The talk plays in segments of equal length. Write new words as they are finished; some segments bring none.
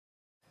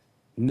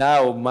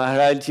Now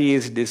Maharaji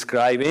is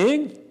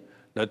describing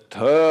the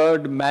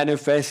third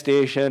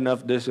manifestation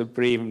of the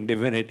Supreme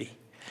Divinity.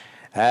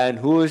 And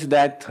who is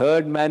that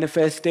third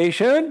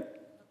manifestation?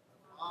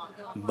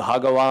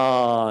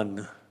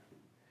 Bhagavan.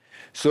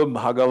 So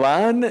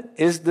Bhagavan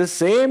is the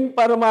same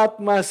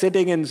Paramatma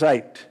sitting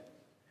inside.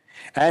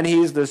 And he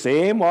is the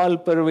same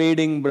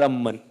all-pervading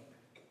Brahman.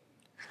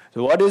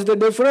 So what is the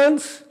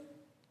difference?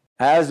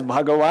 As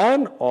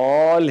Bhagavan,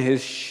 all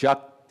his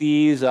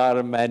shaktis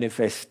are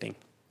manifesting.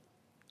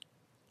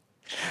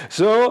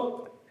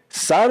 So,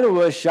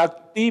 Sarva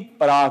Shakti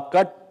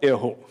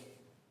Prakatyaho.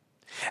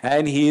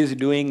 And he is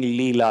doing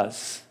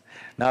leelas.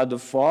 Now the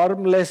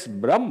formless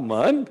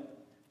Brahman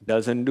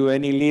doesn't do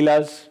any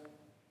leelas.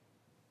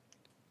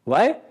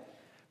 Why?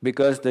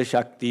 Because the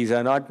shaktis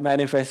are not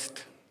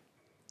manifest.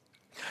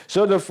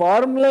 So the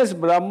formless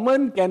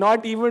Brahman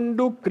cannot even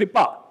do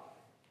kripa.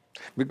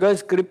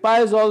 Because kripa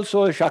is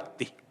also a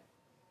shakti.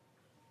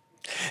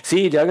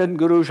 See, Jagat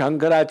Guru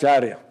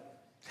Shankaracharya,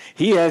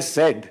 he has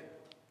said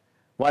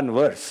one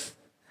verse.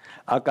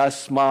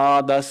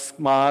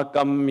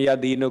 Akasmadasmakam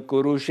yadinu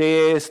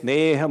kurushe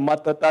sneha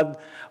matatad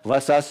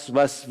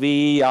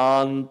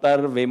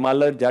vasasvasviyantar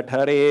vimal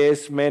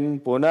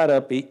jatharesmin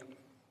punarapi.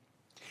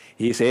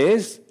 He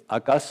says,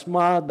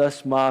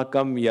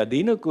 Akasmadasmakam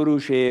yadinu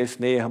kurushe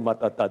sneha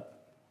matatad.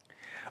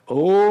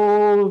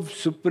 Oh,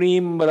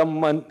 Supreme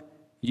Brahman,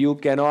 you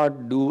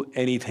cannot do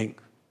anything.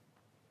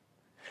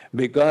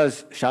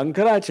 Because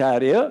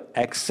Shankaracharya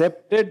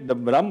accepted the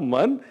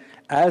Brahman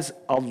as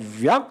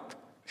avyakt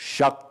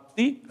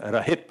shakti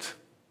rahit.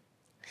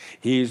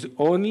 He is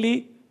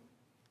only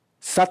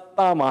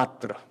satta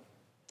matra,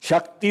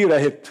 shakti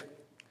rahit.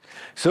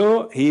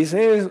 So he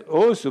says,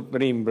 oh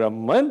Supreme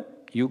Brahman,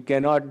 you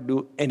cannot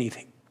do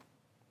anything.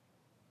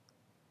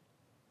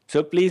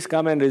 So please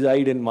come and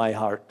reside in my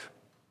heart.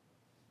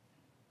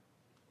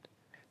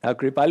 Now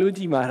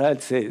Kripaluji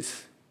Maharaj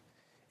says,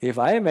 if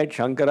I met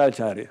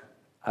Shankaracharya,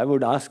 I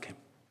would ask him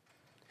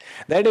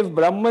that if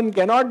Brahman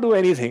cannot do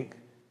anything,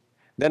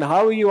 then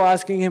how are you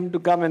asking him to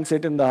come and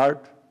sit in the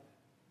heart?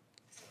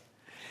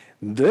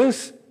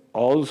 This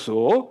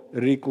also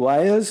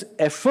requires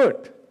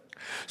effort.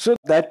 So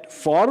that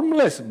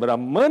formless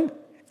Brahman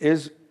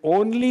is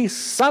only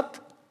Sat,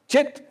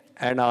 Chit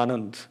and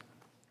Anand.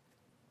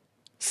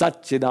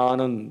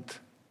 Sat-Chit-Ananda.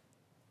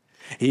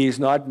 He is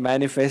not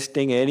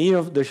manifesting any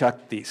of the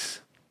shaktis.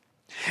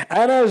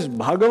 And as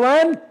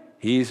Bhagavan,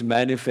 he is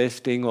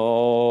manifesting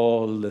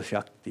all the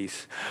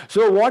shaktis.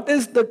 So what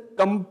is the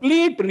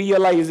complete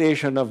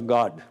realization of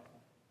God?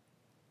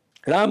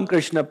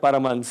 Ramakrishna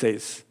Paraman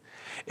says,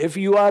 if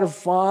you are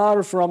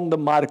far from the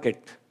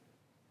market,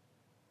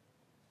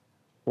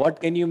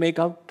 what can you make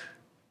out?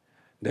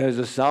 There's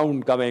a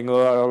sound coming,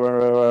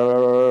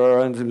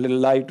 and a little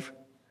light.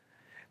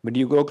 But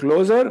you go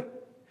closer,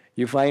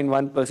 you find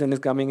one person is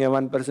coming here,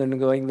 one person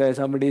going there,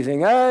 somebody is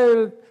saying,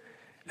 ah,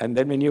 and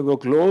then when you go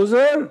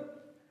closer,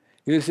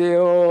 you say,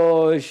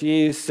 oh,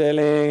 she is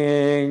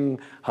selling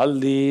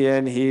haldi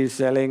and he is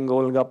selling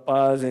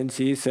golgappas and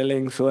she is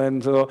selling so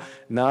and so.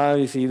 Now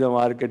you see the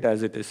market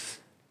as it is.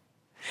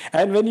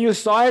 And when you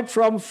saw it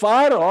from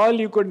far, all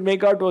you could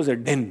make out was a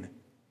din.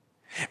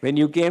 When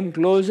you came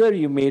closer,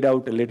 you made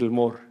out a little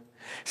more.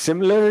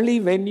 Similarly,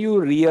 when you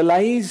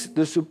realize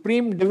the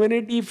Supreme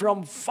Divinity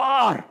from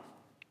far,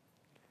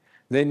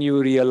 then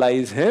you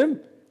realize him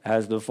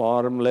as the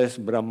formless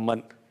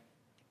Brahman.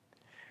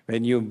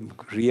 When you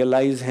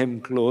realize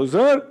him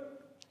closer,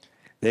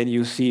 then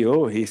you see,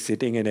 oh, he's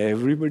sitting in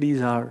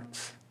everybody's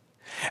hearts.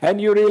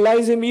 And you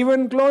realize him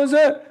even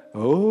closer,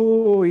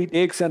 oh, he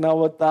takes an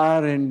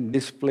avatar and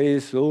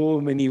displays so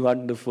many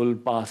wonderful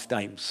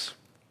pastimes.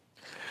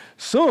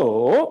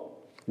 So,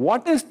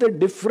 what is the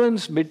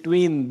difference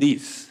between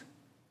these?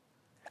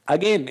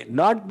 Again,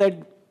 not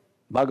that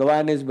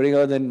Bhagavan is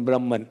bigger than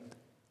Brahman.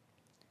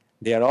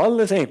 They are all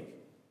the same.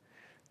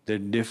 The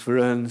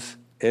difference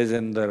is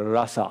in the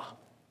rasa.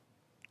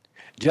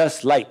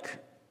 Just like,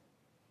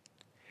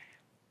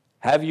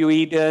 have you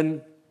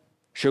eaten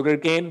sugar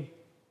cane?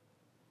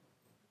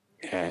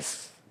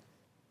 Yes.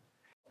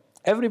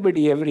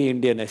 Everybody, every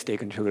Indian has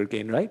taken sugar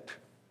cane, right?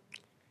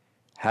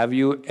 Have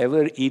you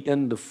ever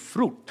eaten the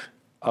fruit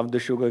of the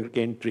sugar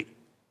cane tree?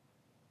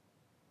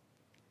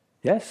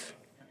 Yes?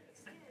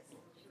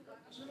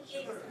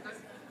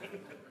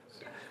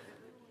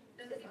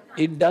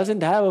 It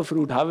doesn't have a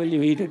fruit. How will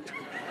you eat it?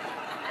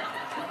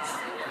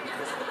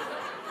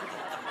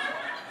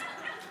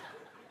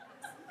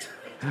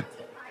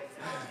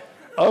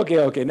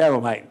 Okay, never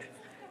mind.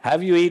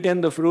 Have you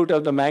eaten the fruit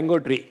of the mango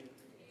tree?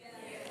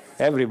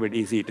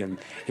 Everybody's eaten.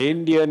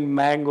 Indian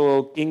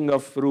mango, king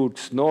of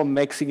fruits. No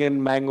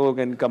Mexican mango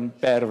can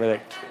compare with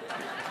it.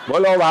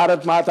 Bolo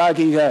Bharat Mata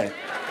ki jai.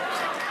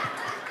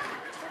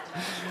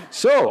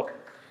 So,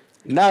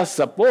 now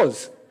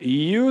suppose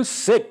you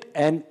sit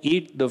and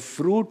eat the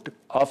fruit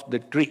of the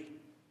tree,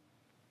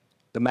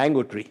 the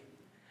mango tree,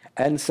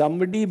 and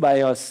somebody by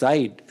your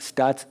side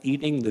starts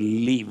eating the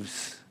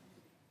leaves.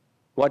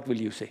 What will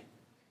you say?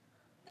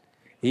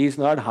 He is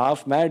not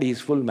half mad, he is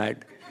full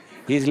mad.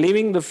 He's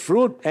leaving the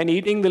fruit and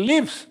eating the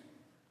leaves.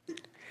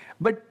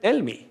 But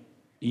tell me,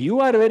 you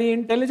are very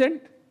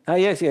intelligent? Ah,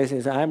 yes,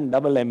 I am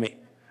double MA.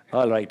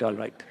 All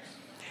right.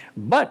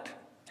 But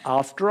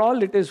after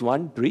all, it is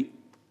one tree.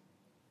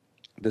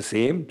 The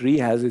same tree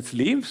has its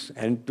leaves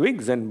and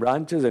twigs and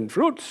branches and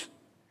fruits.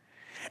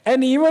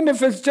 And even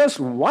if it's just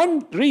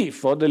one tree,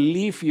 for the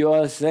leaf you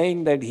are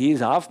saying that he is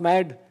half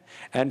mad,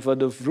 and for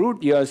the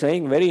fruit you are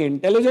saying very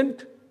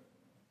intelligent.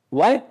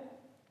 Why?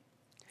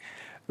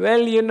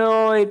 Well,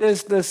 it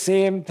is the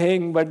same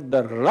thing, but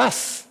the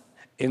ras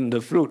in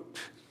the fruit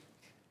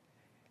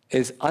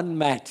is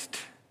unmatched.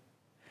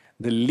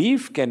 The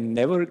leaf can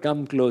never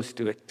come close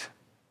to it.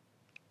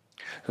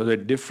 So the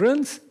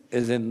difference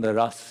is in the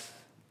ras.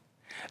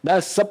 Now,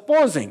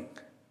 supposing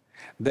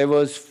there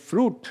was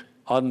fruit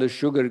on the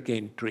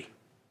sugarcane tree,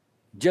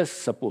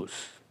 just suppose,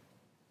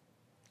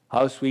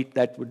 how sweet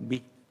that would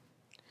be.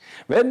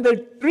 When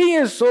the tree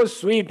is so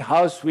sweet,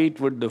 how sweet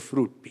would the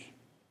fruit be?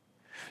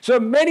 So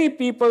many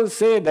people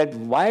say that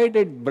why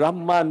did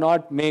Brahma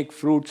not make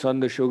fruits on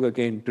the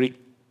sugarcane tree?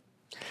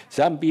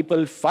 Some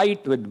people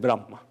fight with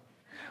Brahma.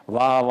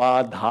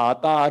 वाह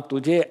धाता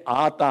तुझे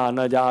आता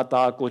न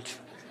जाता कुछ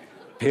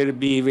फिर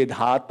भी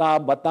विधाता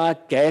बता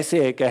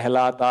कैसे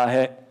कहलाता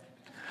है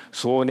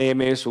सोने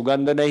में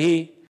सुगंध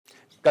नहीं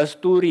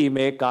कस्तूरी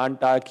में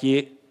कांटा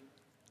किए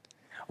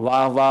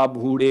वाह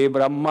बूढ़े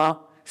ब्रह्मा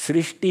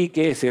सृष्टि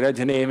के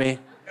सिरजने में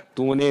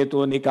तूने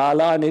तो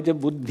निकाला निज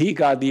बुद्धि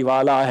का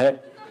दीवाला है.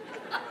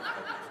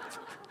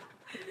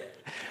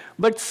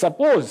 But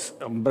suppose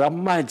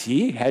Brahma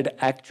ji had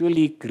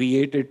actually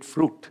created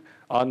fruit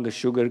on the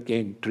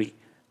sugarcane tree.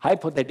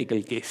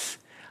 Hypothetical case.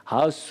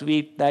 How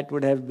sweet that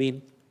would have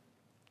been.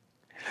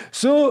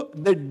 So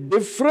the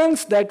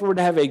difference that would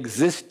have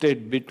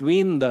existed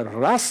between the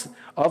ras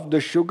of the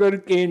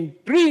sugarcane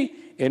tree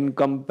in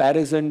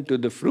comparison to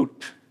the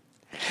fruit,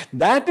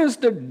 that is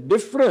the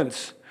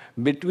difference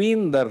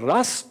between the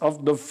ras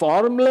of the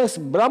formless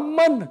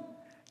Brahman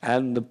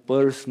and the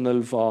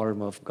personal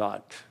form of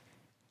God.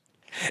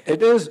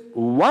 It is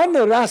one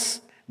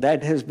ras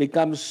that has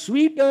become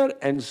sweeter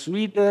and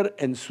sweeter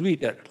and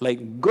sweeter,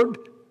 like good,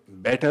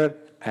 better,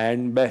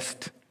 and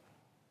best.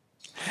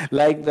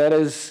 Like there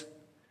is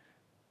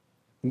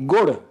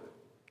good,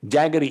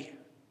 jaggery,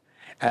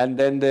 and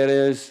then there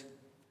is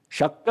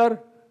shakkar,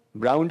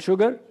 brown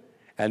sugar,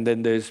 and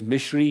then there is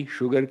mishri,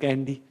 sugar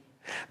candy.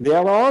 They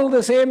are all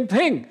the same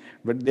thing,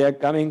 but they are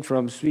coming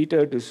from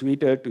sweeter to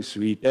sweeter to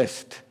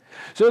sweetest.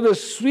 So the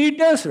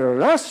sweetest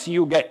ras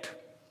you get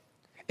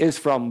is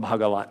from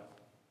Bhagavan.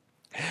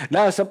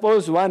 Now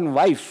suppose one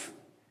wife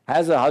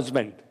has a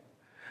husband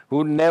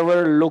who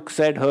never looks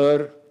at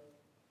her,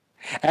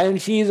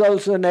 and she is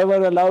also never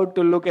allowed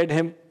to look at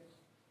him.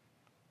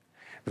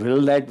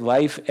 Will that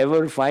wife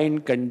ever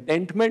find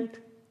contentment?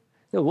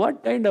 So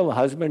what kind of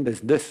husband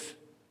is this?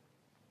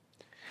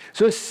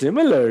 So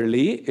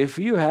similarly, if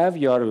you have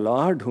your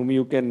Lord whom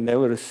you can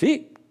never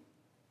see,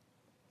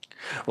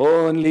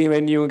 only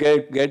when you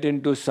get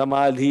into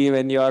samadhi,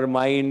 when your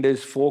mind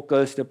is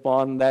focused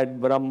upon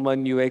that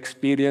Brahman, you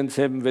experience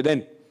him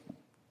within.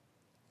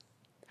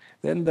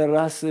 Then the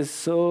ras is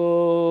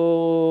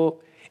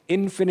so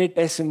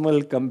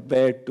infinitesimal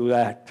compared to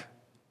that.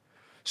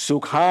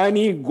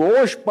 Sukhani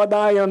gosh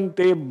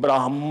padayante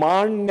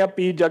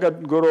brahmanyapi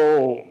jagat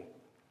guru.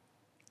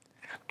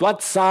 Tvat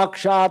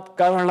sakshat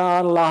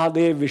karna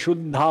lahade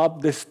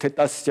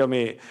vishuddhabdisthitasya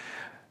me.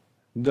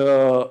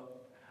 The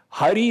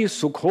Hari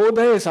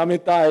Sukhodaya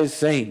Samhita is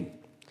saying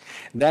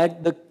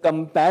that the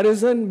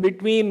comparison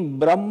between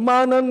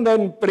Brahmanand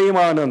and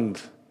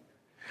Premanand,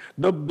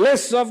 the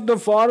bliss of the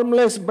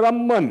formless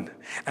Brahman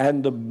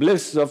and the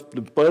bliss of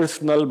the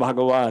personal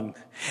Bhagavan,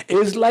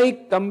 is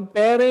like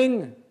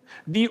comparing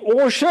the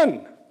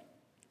ocean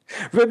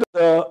with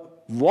the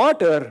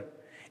water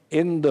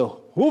in the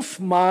hoof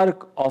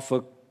mark of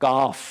a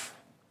calf.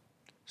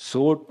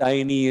 So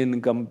tiny in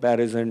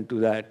comparison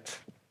to that.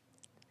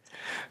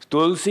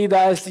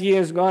 Tulsidas ji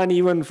has gone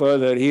even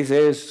further. He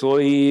says,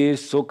 Soi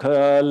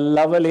sukha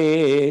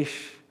lavalesh,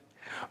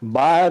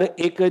 bar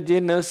ik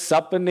jin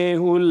sapne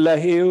hu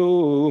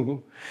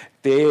lahyu,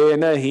 te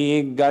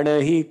nahi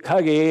ganahi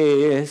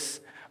khages,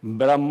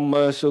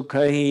 brahma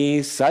sukhahi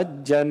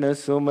sajjan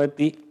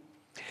sumati.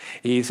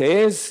 He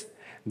says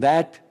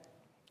that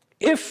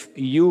if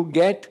you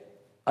get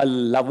a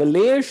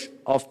lavalesh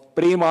of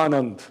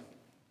Premanand,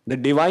 the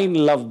divine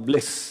love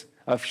bliss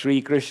of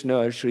Sri Krishna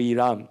or Sri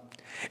Ram,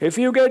 if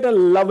you get a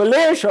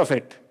lavalesh of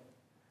it,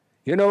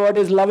 you know what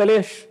is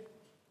lavalesh?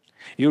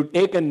 You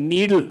take a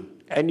needle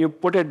and you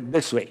put it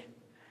this way,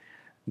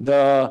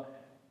 the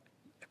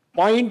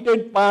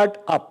pointed part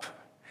up,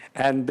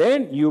 and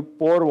then you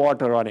pour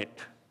water on it.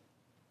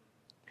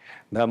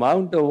 The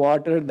amount of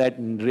water that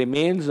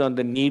remains on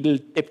the needle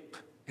tip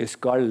is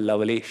called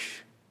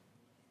lavalesh.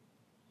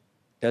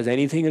 Does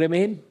anything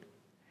remain?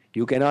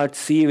 You cannot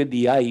see with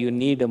the eye. You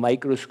need a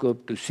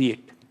microscope to see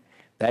it.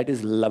 That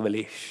is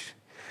lavalesh.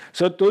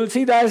 So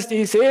Tulsidas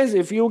ji says,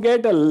 if you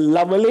get a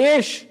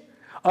lavalesh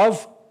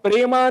of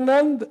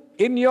Premanand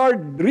in your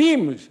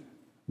dreams,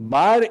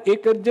 बार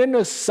एक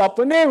जिन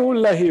सपने हूं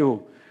लहियो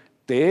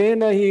ते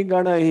नहीं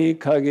गण ही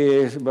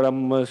खगेश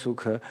ब्रह्म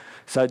सुख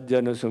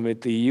सज्जन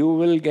Sumiti. You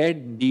will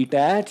get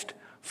detached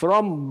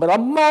from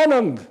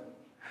Brahmanand.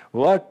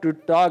 What to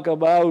talk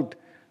about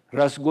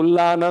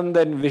Rasgullanand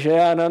and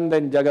Vishayanand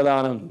and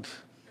Jagadanand.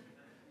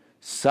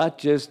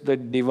 Such is the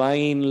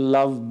divine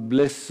love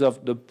bliss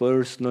of the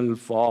personal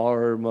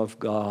form of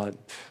God.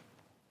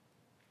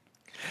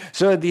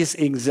 So this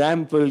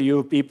example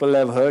you people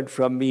have heard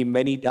from me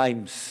many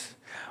times.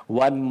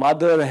 One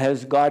mother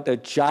has got a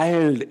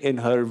child in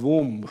her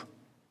womb.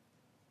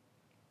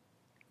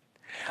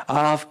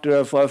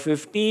 For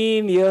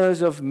 15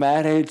 years of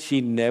marriage,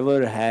 she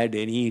never had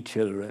any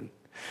children.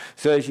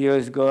 So she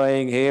was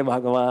going, hey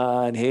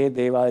Bhagavan, hey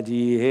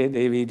Devaji, hey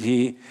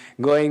Deviji,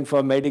 going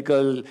for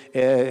medical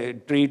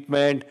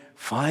treatment.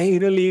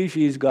 Finally,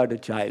 she's got a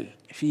child.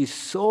 She's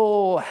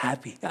so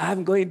happy.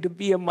 I'm going to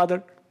be a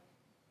mother.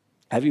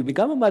 Have you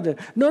become a mother?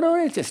 No,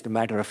 it's just a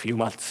matter of few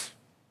months.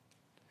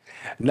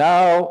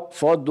 Now,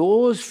 for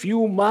those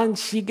few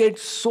months, she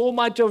gets so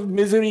much of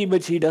misery,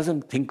 but she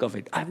doesn't think of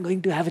it. I'm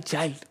going to have a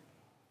child.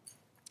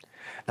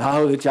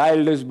 Now the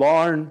child is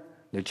born.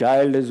 The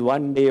child is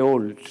 1 day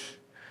old.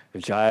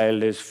 The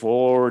child is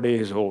 4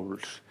 days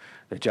old.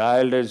 The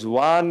child is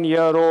 1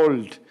 year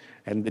old.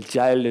 And the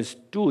child is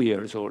 2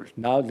 years old.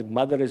 Now the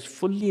mother is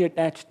fully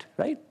attached,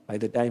 right? By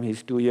the time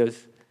he's 2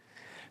 years.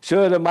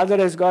 So the mother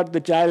has got the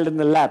child in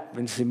the lap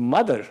and says,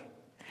 Mother,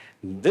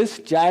 this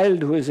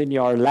child who is in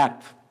your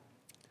lap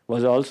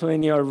was also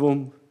in your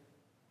womb.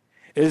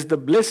 Is the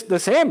bliss the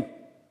same?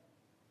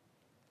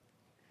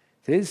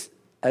 Says,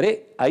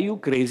 are you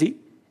crazy?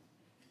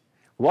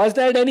 Was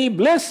that any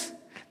bliss?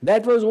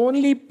 That was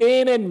only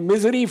pain and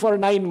misery for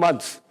 9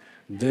 months.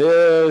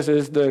 This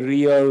is the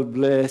real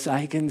bliss.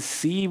 I can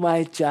see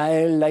my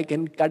child, I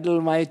can cuddle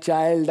my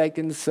child, I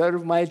can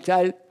serve my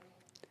child.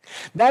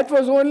 That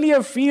was only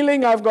a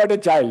feeling I've got a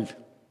child.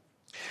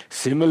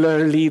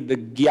 Similarly, the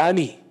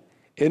jnani,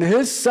 in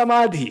his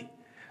samadhi,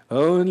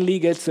 only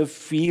gets a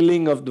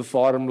feeling of the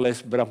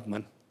formless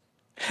Brahman.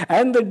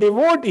 And the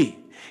devotee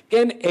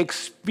can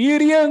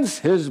experience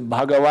his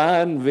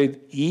Bhagavan with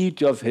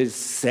each of his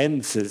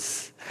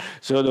senses.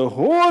 So the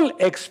whole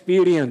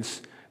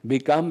experience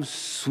becomes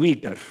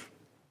sweeter.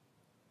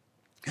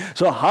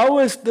 So how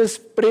is this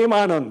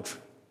Premanand?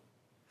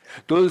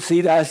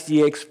 Tulsidas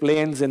ji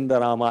explains in the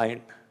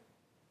Ramayana.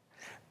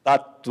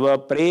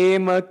 Tattva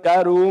prema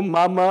karu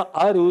mama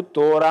aru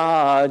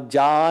tora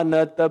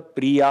janat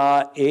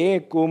priya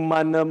eku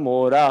man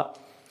mora.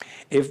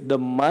 If the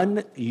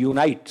man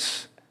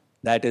unites,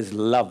 that is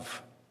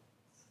love.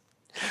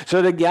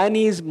 So the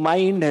jnani's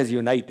mind has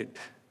united.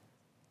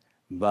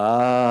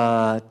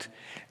 But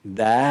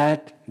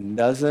that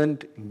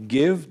doesn't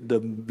give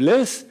the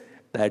bliss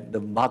that the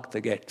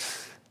bhakta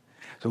gets.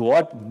 So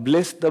what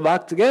bliss the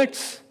bhakta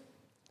gets?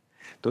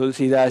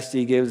 Tulsidas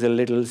ji gives a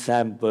little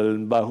sample.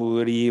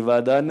 Bahuri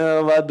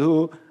vadana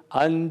vadhu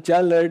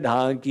anchal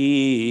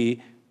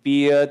dhaki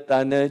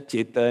piyatan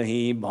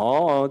chitahi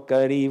bhaw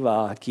kari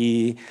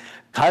vaki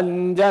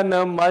khanjan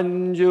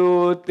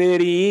manju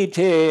teri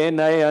che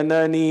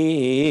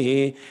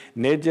nayanani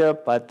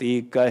nij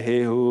pati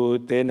kahehu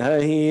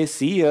tenhahi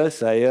siya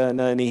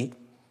sayanani.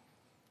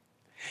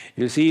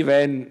 You see,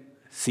 when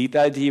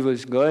Sita ji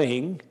was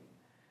going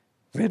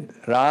with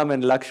Ram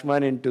and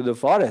Lakshman into the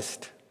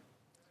forest,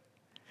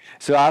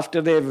 so after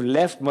they've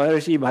left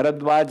Maharshi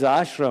Bharadwaj's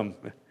ashram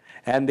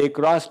and they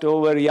crossed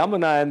over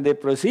Yamuna and they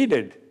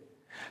proceeded.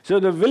 So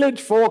the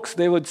village folks,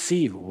 they would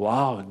see,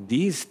 wow,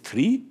 these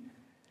three,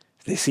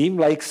 they seem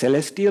like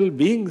celestial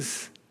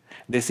beings.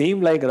 They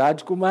seem like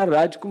Rajkumar,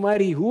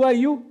 Rajkumari. Who are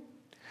you?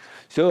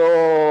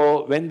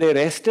 So when they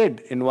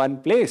rested in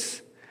one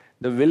place,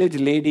 the village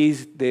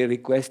ladies, they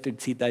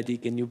requested Sita ji,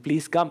 can you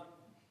please come?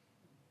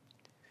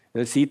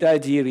 The Sita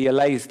ji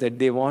realized that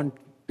they want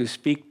to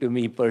speak to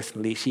me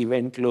personally. She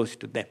went close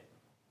to them.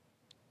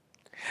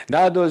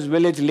 Now those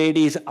village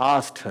ladies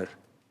asked her,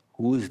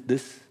 who is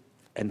this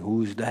and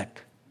who is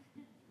that?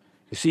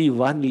 You see,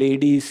 one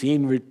lady is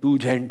seen with two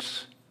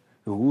gents.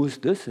 Who is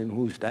this and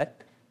who is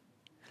that?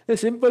 The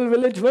simple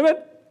village women.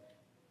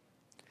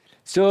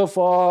 So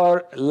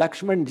for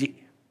Lakshman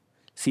ji,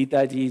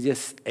 Sita ji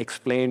just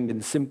explained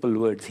in simple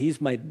words,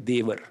 he's my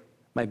devar,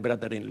 my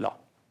brother-in-law.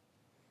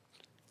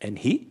 And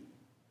he?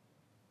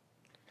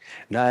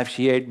 Now, if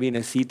she had been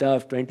a Sita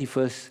of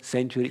 21st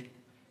century,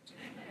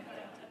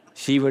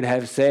 she would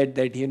have said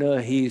that,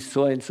 he is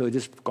so-and-so,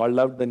 just called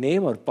out the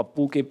name, or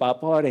Pappu ke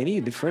Papa, or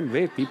any different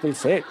way people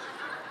say it.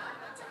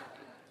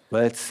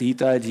 But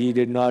Sita ji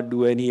did not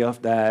do any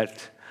of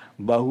that.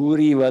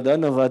 Bahuri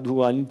vadana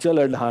vadhu anchal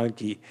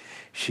dhaki.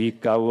 She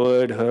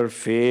covered her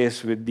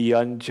face with the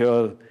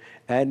anchal,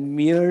 and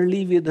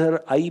merely with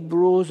her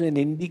eyebrows and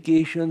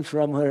indications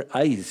from her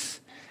eyes,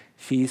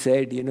 she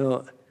said,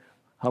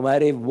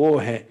 hamare wo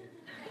hai.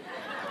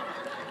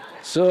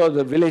 So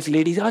the village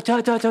ladies,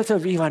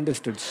 acha, we've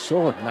understood.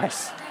 So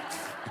nice.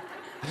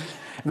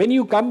 When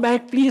you come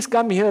back, please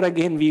come here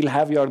again. We'll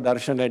have your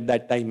darshan at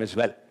that time as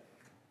well.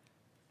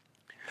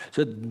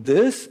 So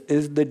this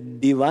is the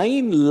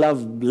divine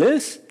love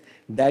bliss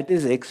that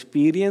is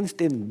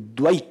experienced in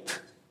Dvait.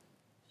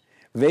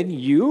 When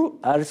you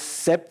are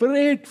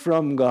separate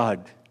from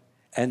God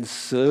and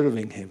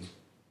serving Him.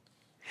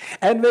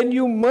 And when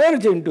you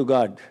merge into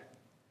God,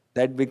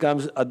 that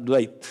becomes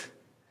Advait.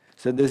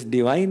 So this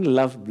divine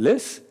love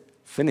bliss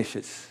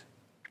finishes.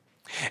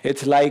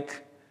 It's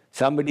like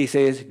somebody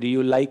says, do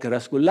you like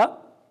Rasgulla?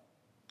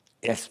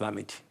 Yes,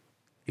 Swamiji.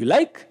 You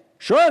like?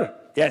 Sure.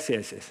 Yes.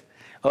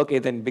 Okay,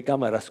 then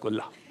become a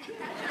Rasgulla.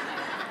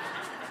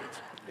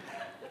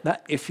 Now,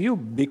 if you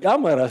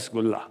become a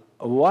Rasgulla,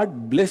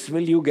 what bliss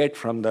will you get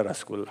from the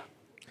Rasgulla?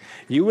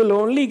 You will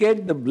only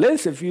get the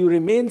bliss if you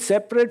remain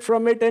separate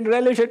from it and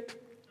relish it.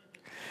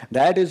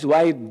 That is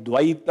why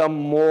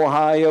Dvaitam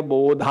mohaya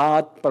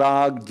bodhat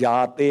prag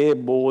jate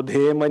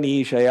bodhe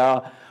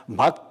manishaya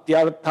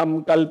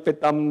bhaktyartham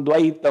kalpitam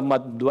dvaitam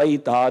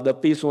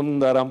advaitadapi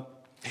sundaram.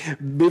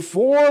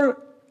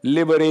 Before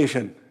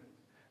liberation,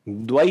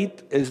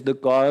 Dvait is the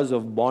cause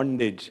of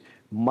bondage,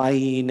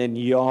 mine and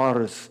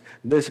yours,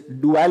 this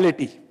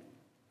duality.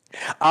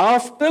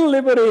 After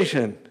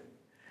liberation,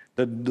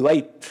 the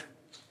Dvait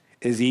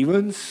is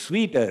even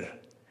sweeter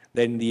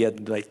than the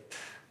Advait.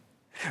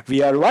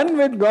 We are one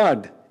with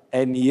God,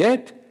 and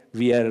yet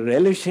we are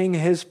relishing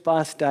His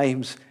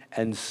pastimes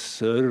and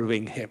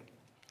serving Him.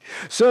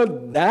 So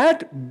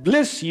that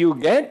bliss you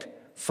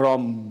get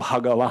from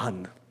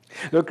Bhagavan.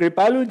 So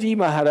Kripaluji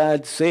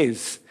Maharaj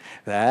says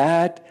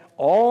that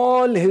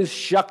all his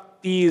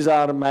shaktis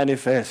are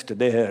manifest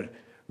there.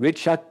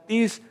 Which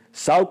shaktis?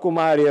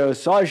 Saukumarya,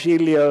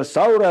 Saurshilya,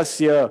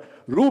 Saurasya,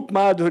 Roop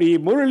Madhuri,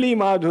 Murli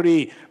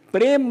Madhuri,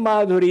 Prem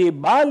Madhuri,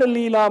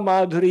 Balalila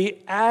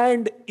Madhuri,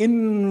 and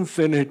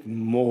infinite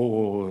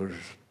more.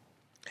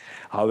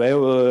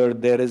 However,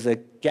 there is a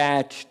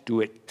catch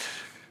to it.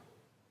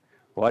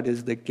 What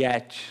is the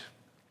catch?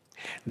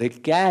 The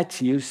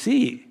catch, you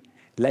see,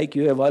 like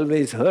you have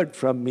always heard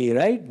from me,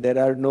 right? There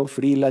are no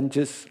free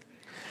lunches.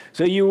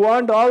 So you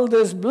want all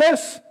this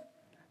bliss?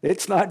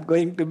 It's not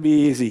going to be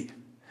easy.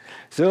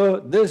 So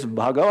this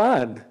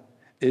Bhagavan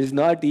is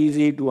not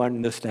easy to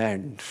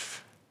understand.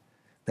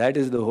 That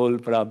is the whole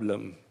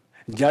problem.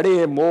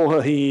 Jade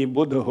mohahi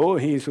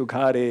buddhohi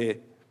sukhare.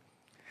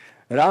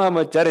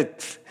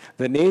 Ramacharit.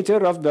 The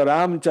nature of the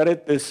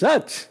Ramcharit is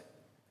such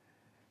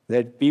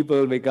that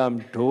people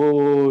become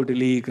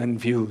totally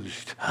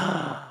confused.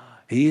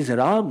 He is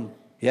Ram.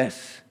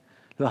 Yes.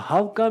 So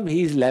how come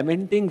he is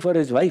lamenting for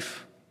his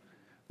wife?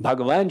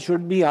 Bhagavan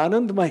should be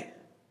Anandmay.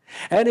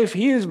 And if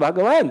he is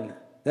Bhagavan,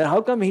 then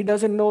how come he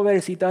doesn't know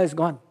where Sita is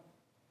gone?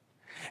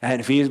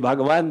 And if he is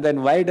Bhagavan,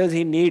 then why does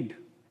he need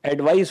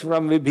advice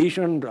from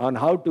Vibhishan on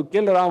how to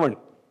kill Ravan?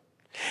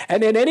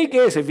 And in any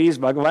case, if he is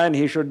Bhagavan,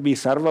 he should be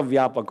Sarva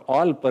Vyapak,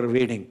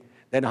 all-pervading.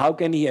 Then how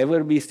can he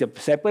ever be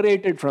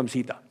separated from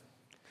Sita?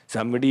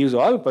 Somebody who is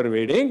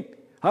all-pervading,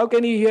 how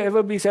can he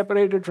ever be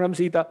separated from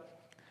Sita?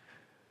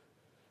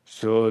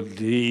 So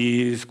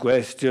these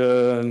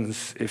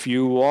questions, if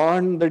you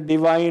want the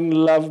divine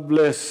love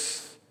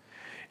bliss,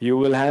 you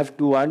will have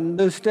to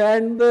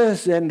understand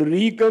this and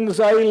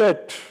reconcile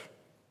it.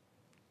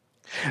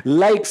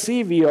 Like,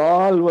 see, we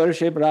all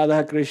worship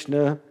Radha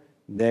Krishna,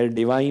 their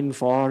divine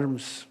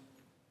forms.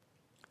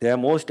 They are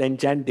most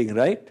enchanting,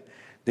 right?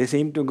 They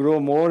seem to grow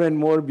more and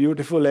more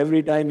beautiful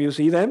every time you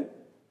see them,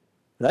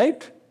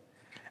 right?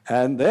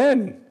 And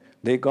then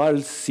they call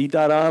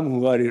Sitaram,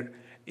 who are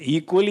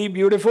equally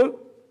beautiful,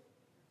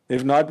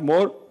 if not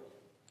more.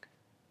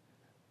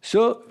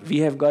 So we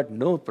have got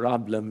no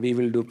problem. We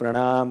will do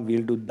pranam,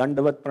 we'll do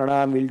dandavat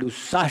pranam, we'll do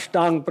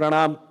sashtang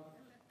pranam.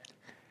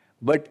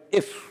 But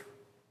if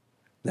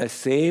the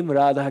same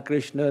Radha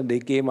Krishna, they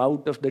came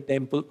out of the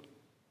temple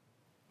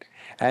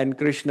and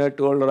Krishna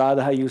told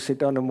Radha, you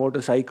sit on a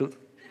motorcycle.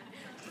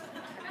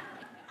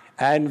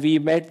 And we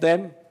met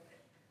them,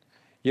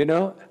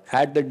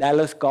 at the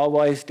Dallas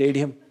Cowboys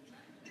Stadium.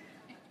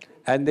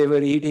 And they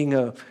were eating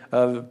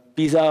a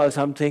pizza or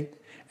something.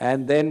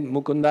 And then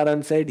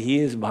Mukundaran said, he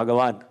is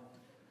Bhagavan.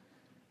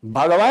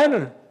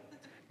 Bhagavan?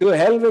 To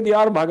hell with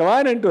your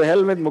Bhagavan and to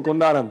hell with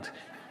Mukundaran.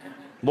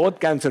 Both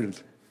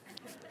cancelled.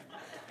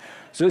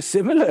 So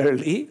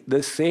similarly,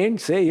 the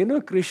saints say,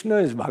 Krishna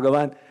is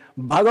Bhagavan.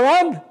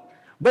 Bhagavan?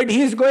 But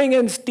he is going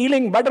and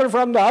stealing butter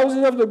from the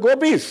houses of the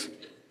gopis.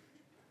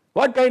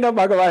 What kind of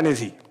Bhagavan is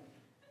he?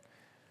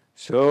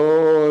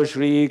 So,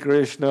 Sri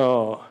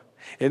Krishna,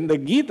 in the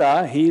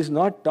Gita, he is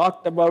not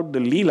talked about the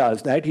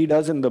Leelas, that he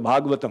does in the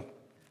Bhagavatam.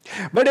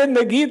 But in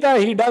the Gita,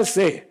 he does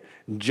say,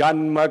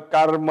 Janma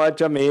karma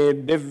cha me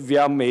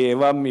divyam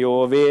evam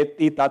yo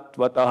veti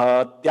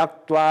tatvatah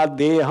tyaktva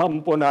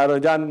deham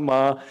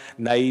punarjanma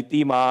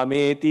naiti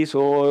mameti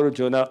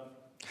sorjuna.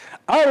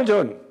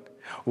 Arjun,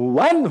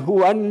 one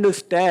who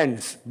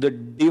understands the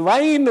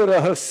divine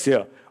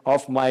rahasya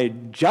of my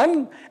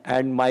jan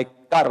and my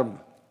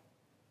karma,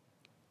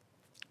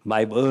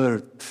 my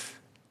birth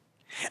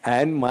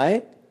and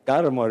my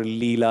karma or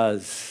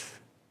leelas,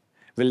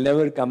 will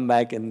never come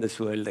back in this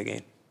world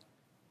again.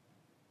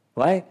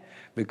 Why?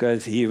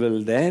 Because he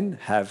will then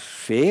have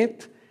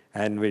faith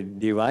and with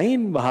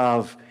divine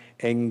bhav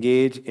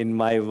engage in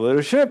my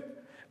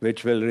worship,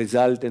 which will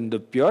result in the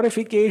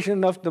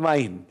purification of the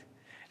mind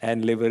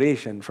and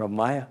liberation from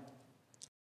Maya.